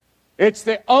It's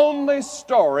the only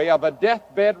story of a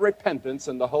deathbed repentance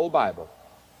in the whole Bible.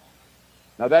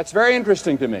 Now that's very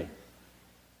interesting to me.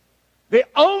 The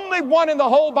only one in the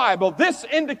whole Bible. This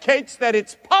indicates that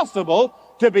it's possible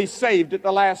to be saved at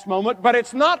the last moment, but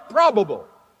it's not probable.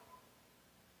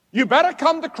 You better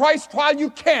come to Christ while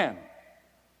you can,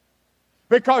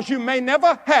 because you may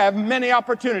never have many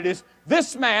opportunities.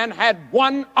 This man had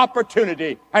one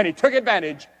opportunity, and he took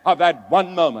advantage of that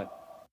one moment.